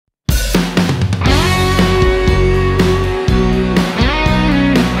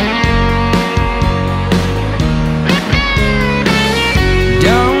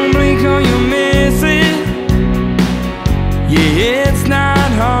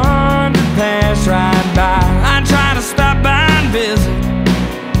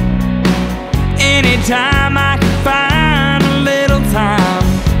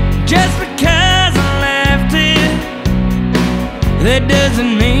That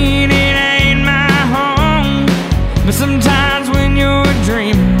doesn't mean it ain't my home. But sometimes when you're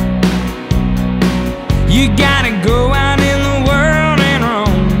dreaming, you gotta go out in the world and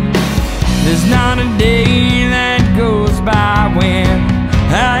roam. There's not a day that goes by when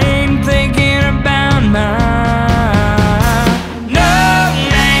I ain't thinking about my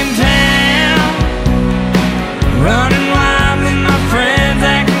no-name town. Running wild with my friends,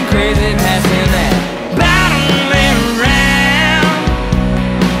 acting crazy, passing that bottle around.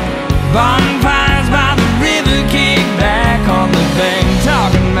 Bonfires by the river, kick back on the bank,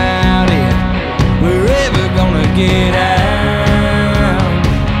 talking about it. We're ever gonna get out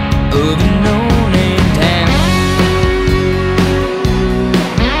of a no-name town.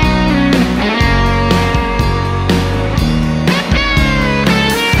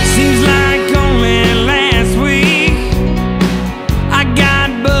 Seems like only last week I got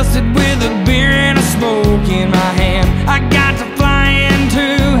busted with a beer and a smoke in my hand. I got to flying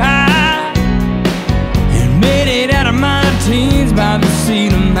too high and made it out of my teens by the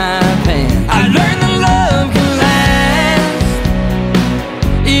seat of my pants. I learned that love can last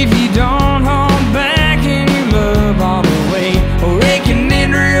if you don't hold back and you love all the way, or it can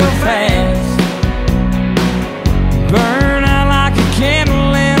end real fast. Burn out like a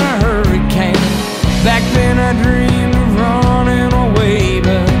candle in a hurricane. Back then I dreamed of running away,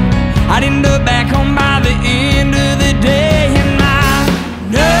 but I'd end up back home by the end of the day in my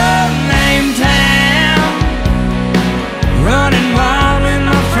no-name town. Running wild with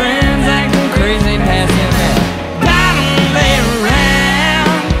my friends, acting crazy, passing that bottle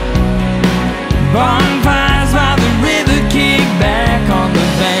around. Bonfires by the river, kick back on the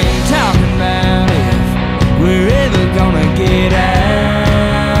bank, talking about if we're ever gonna get out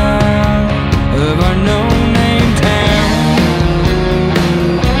of our no-name town.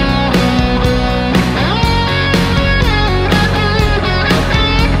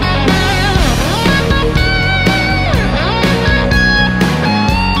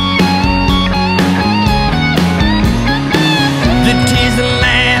 The tears, the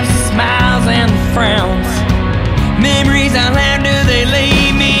laughs, the smiles, and the frowns, memories I'll have, do they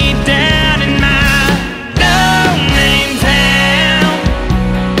lay me down in my no-name town?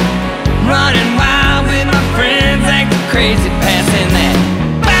 Running wild with my friends, acting crazy, passing that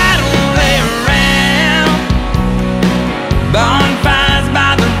bottle around. Bonfires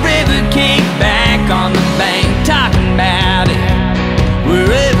by the river, kick back on the bank, talking about it. We're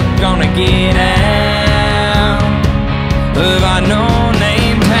ever gonna get out